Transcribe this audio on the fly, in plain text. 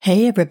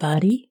Hey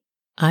everybody,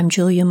 I'm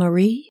Julia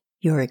Marie,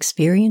 your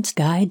experienced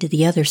guide to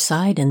the other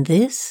side, and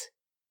this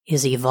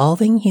is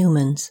Evolving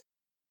Humans.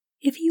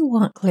 If you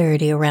want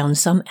clarity around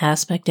some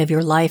aspect of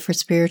your life or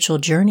spiritual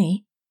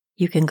journey,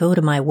 you can go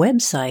to my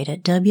website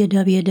at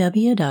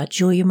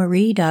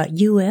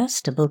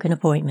www.juliamarie.us to book an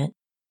appointment.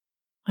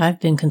 I've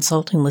been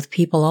consulting with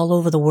people all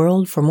over the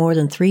world for more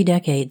than 3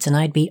 decades, and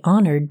I'd be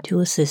honored to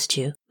assist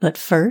you. But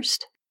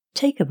first,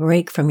 take a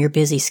break from your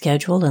busy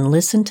schedule and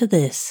listen to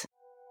this.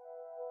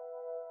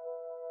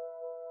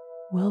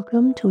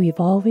 Welcome to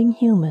Evolving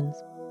Humans.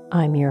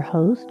 I'm your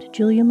host,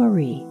 Julia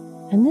Marie,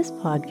 and this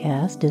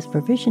podcast is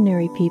for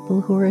visionary people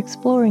who are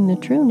exploring the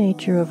true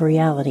nature of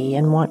reality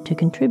and want to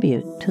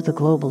contribute to the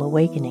global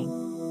awakening.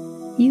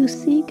 You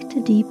seek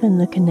to deepen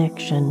the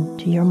connection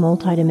to your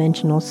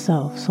multidimensional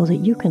self so that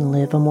you can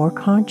live a more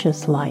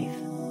conscious life.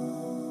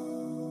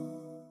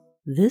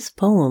 This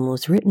poem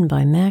was written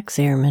by Max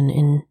Ehrmann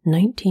in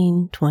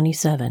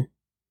 1927.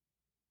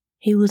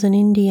 He was an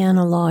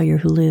Indiana lawyer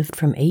who lived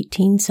from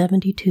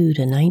 1872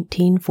 to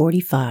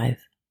 1945.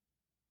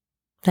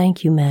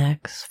 Thank you,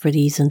 Max, for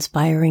these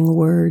inspiring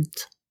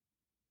words.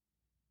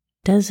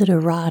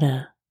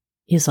 Desiderata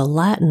is a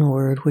Latin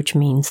word which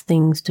means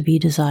things to be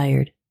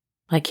desired.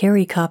 I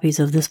carry copies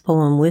of this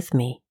poem with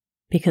me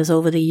because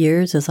over the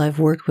years as I've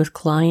worked with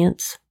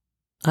clients,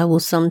 I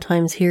will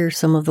sometimes hear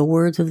some of the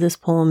words of this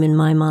poem in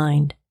my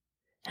mind,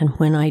 and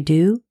when I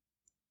do,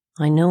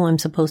 I know I'm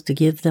supposed to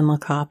give them a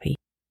copy.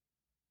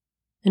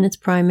 And it's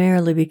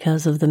primarily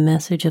because of the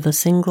message of a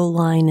single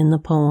line in the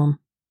poem.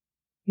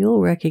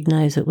 You'll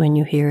recognize it when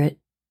you hear it.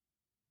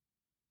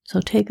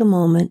 So take a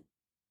moment,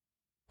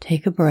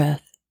 take a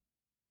breath,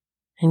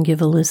 and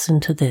give a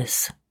listen to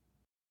this.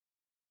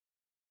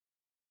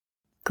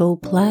 Go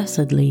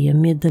placidly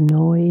amid the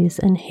noise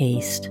and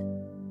haste,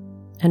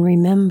 and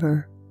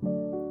remember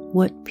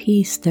what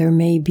peace there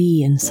may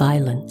be in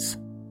silence.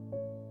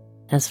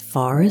 As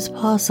far as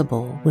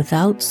possible,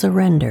 without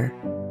surrender,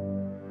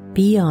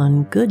 be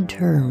on good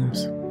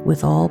terms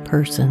with all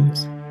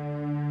persons.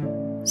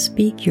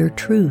 Speak your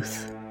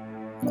truth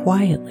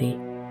quietly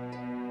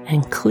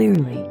and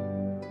clearly,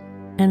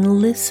 and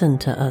listen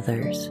to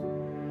others,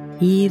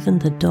 even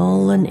the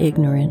dull and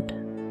ignorant.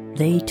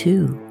 They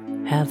too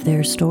have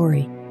their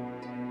story.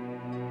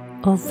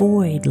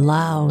 Avoid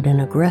loud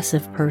and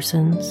aggressive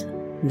persons.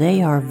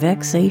 They are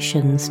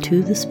vexations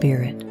to the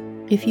spirit.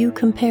 If you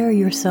compare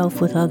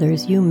yourself with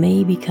others, you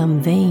may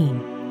become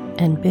vain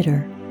and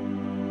bitter.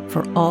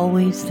 For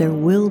always there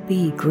will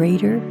be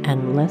greater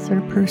and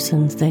lesser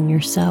persons than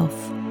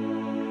yourself.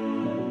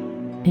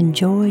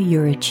 Enjoy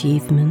your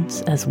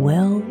achievements as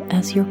well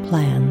as your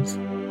plans.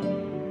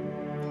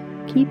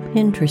 Keep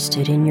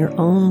interested in your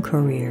own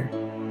career,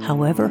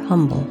 however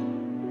humble.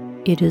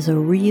 It is a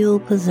real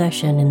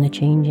possession in the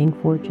changing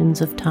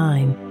fortunes of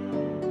time.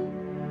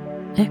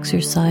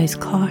 Exercise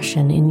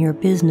caution in your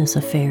business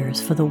affairs,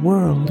 for the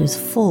world is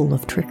full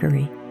of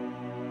trickery.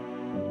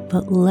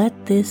 But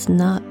let this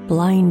not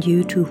blind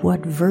you to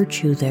what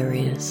virtue there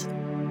is.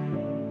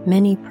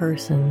 Many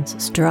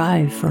persons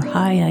strive for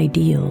high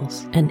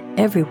ideals, and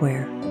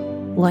everywhere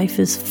life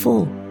is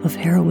full of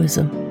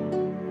heroism.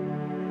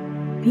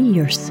 Be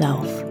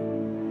yourself.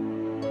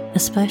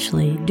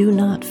 Especially do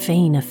not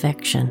feign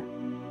affection.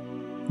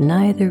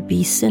 Neither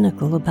be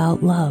cynical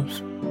about love.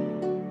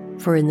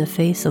 For in the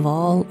face of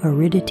all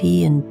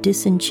aridity and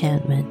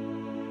disenchantment,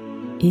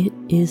 it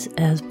is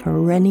as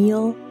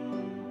perennial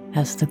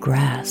as the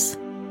grass.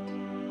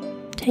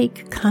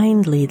 Take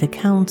kindly the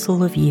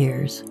counsel of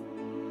years,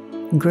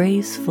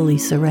 gracefully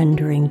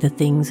surrendering the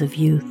things of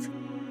youth.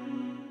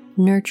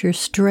 Nurture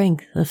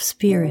strength of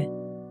spirit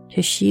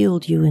to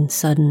shield you in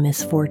sudden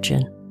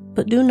misfortune,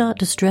 but do not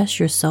distress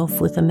yourself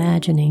with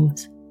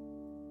imaginings.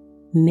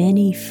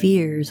 Many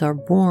fears are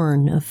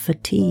born of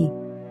fatigue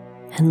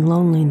and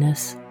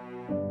loneliness.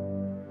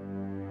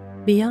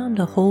 Beyond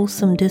a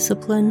wholesome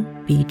discipline,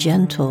 be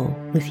gentle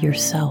with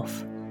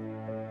yourself.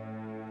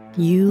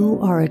 You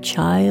are a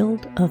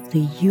child of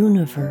the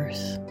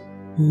universe,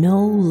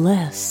 no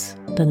less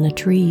than the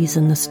trees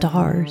and the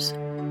stars.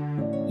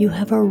 You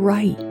have a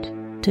right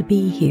to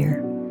be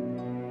here,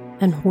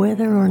 and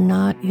whether or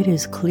not it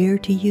is clear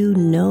to you,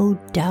 no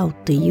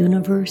doubt the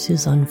universe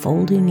is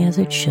unfolding as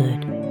it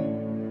should.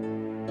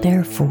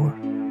 Therefore,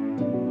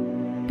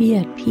 be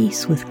at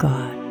peace with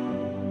God,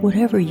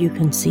 whatever you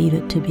conceive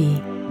it to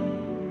be.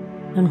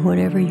 And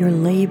whatever your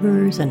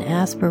labors and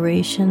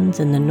aspirations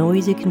in the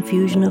noisy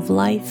confusion of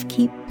life,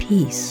 keep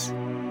peace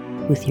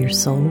with your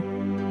soul.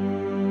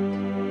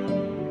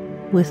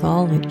 With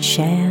all its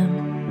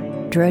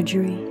sham,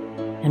 drudgery,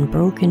 and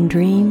broken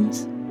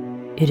dreams,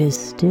 it is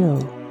still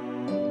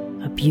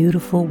a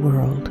beautiful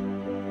world.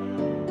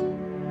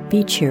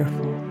 Be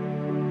cheerful.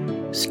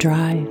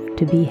 Strive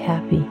to be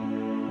happy.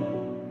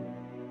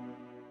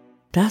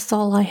 That's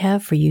all I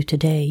have for you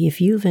today.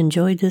 If you've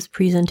enjoyed this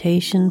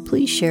presentation,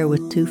 please share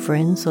with 2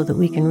 friends so that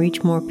we can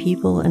reach more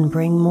people and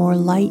bring more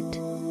light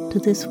to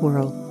this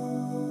world.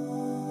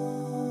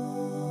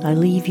 I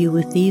leave you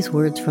with these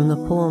words from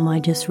the poem I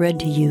just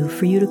read to you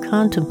for you to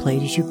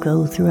contemplate as you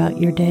go throughout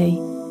your day.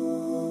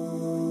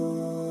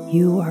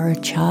 You are a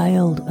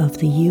child of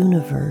the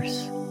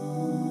universe,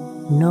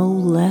 no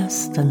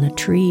less than the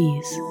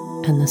trees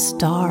and the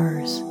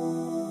stars.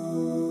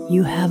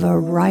 You have a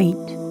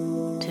right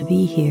to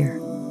be here.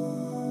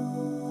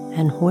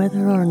 And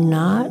whether or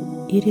not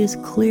it is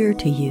clear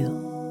to you,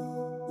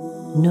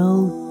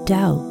 no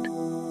doubt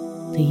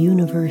the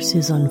universe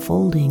is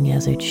unfolding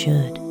as it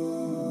should.